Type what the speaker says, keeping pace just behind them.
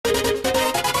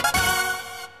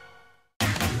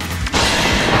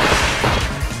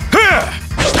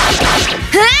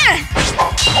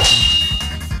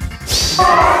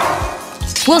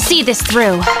We'll see this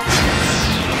through.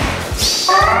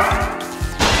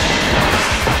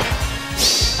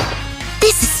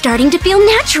 This is starting to feel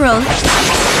natural.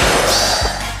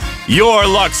 Your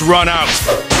luck's run out.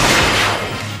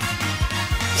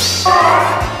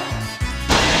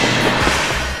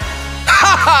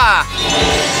 Ha ha!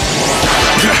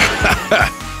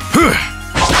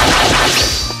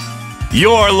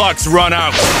 Your luck's run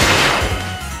out.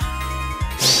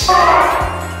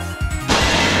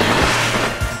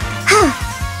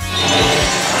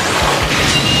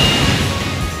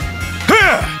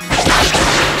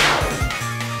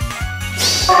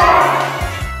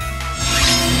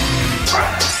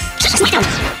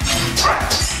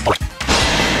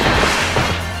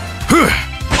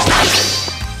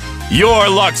 Your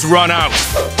luck's run out.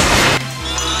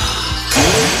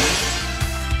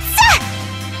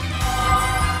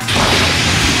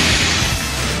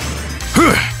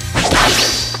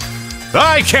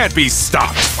 I can't be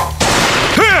stopped.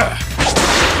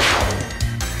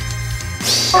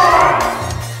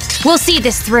 We'll see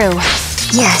this through.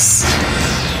 Yes.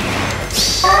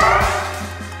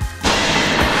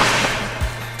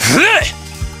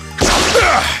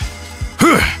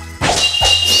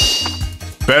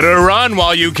 Better run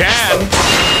while you can.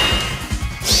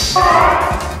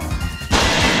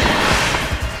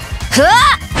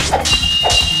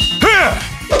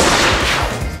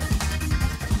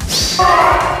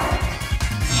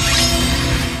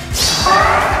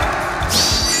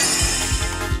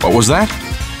 What was that?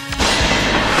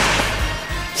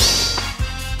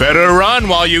 Better run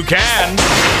while you can.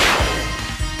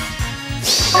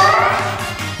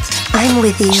 I'm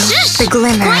with you. The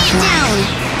glimmer. Quiet down.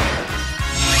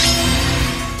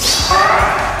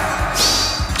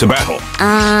 To battle.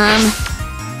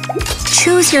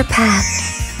 Choose your path.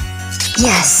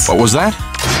 Yes. What was that?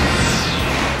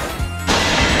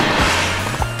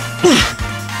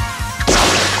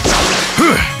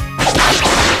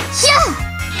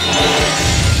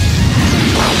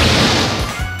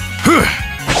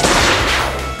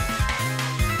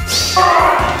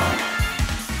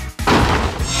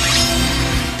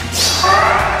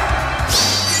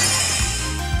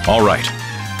 All right.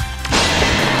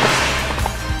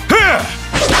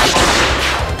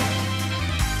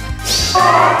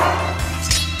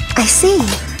 I see.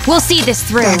 We'll see this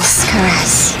through. Dense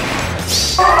caress.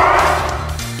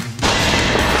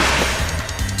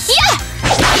 Yeah!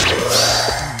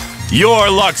 Your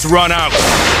luck's run out.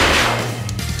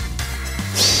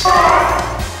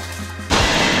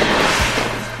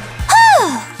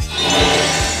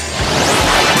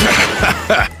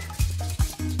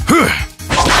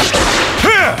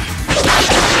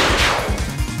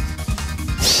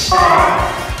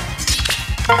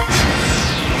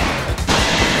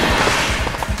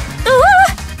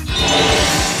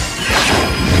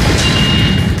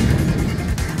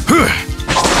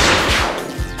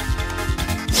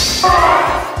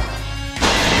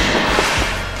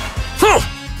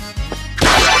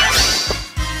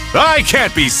 I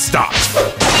can't be stopped.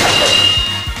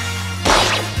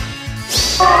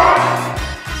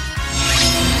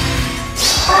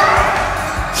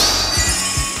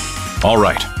 All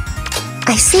right.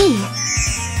 I see.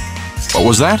 What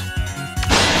was that?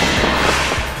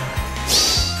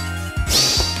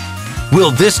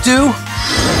 Will this do?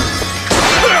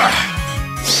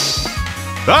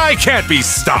 I can't be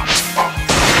stopped.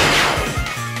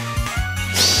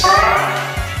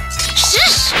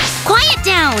 Shush! Quiet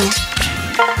down.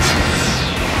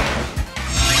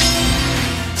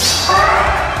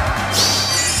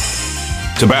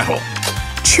 To battle.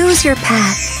 Choose your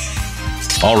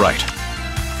path. All right.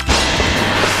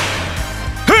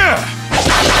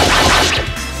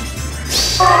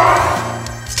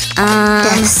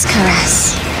 Dense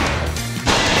caress.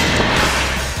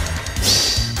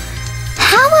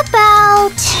 How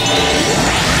about...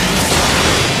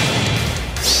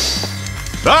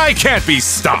 I can't be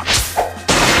stopped.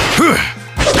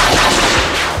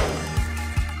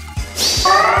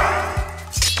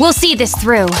 We'll see this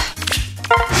through.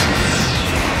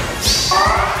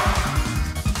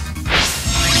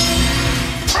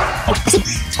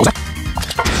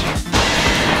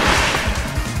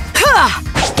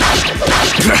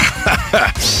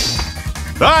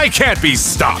 I can't be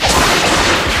stopped.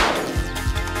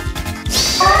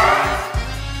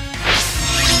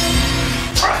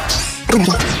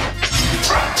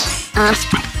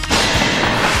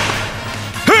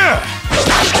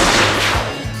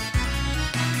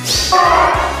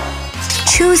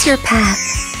 Choose your path.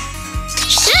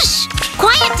 Shush!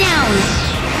 Quiet down.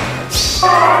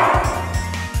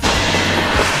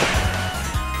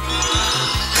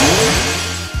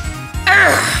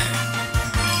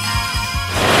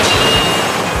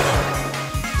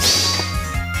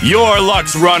 Your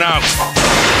luck's run out.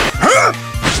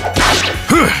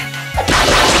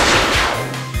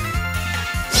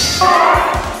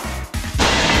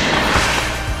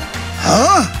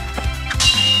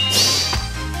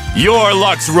 Your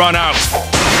luck's run out.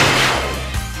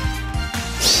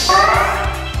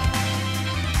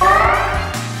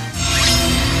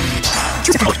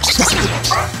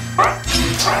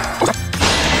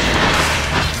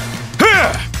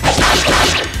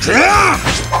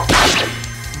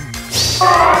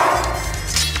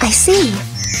 I see.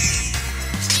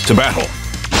 To battle.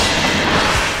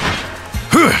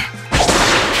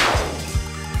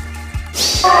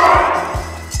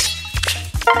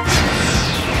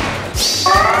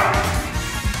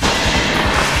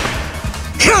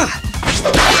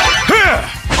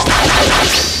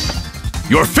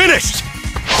 You're finished!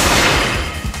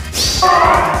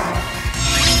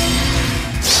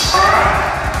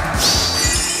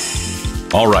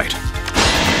 All right.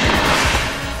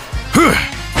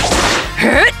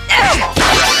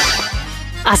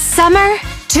 A summer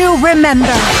to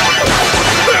remember.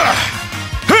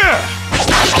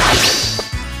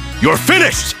 You're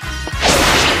finished!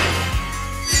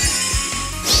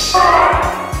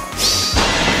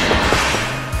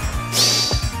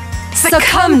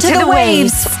 Succumb to the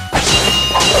waves.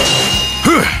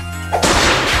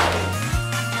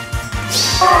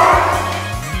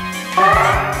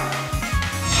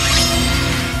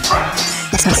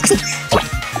 That's not sexy.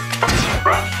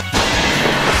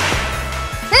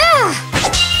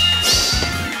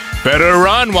 Better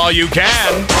run while you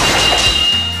can.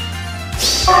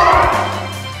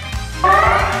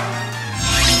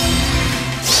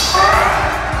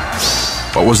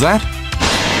 What was that?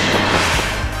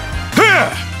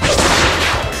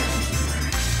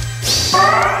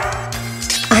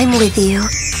 I'm with you.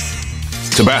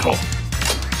 To battle.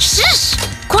 Shush!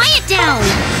 Quiet down!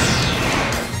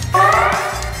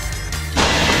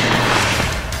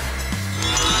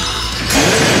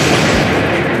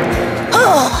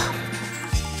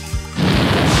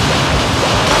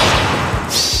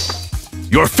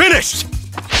 You're finished!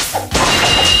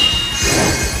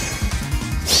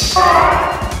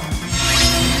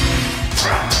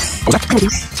 I'm with you.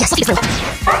 Yes, let's get through.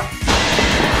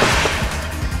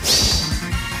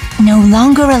 No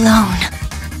longer alone.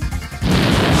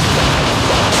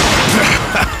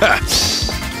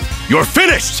 You're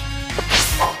finished!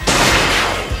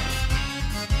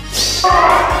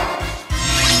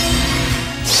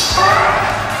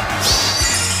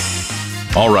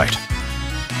 All right.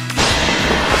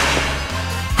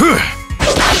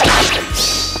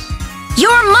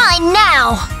 You're mine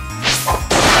now!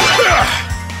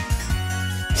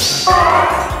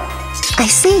 I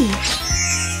see.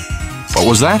 What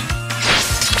was that?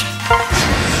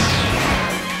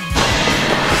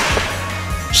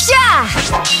 Sha!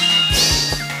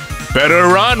 Better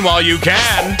run while you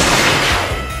can.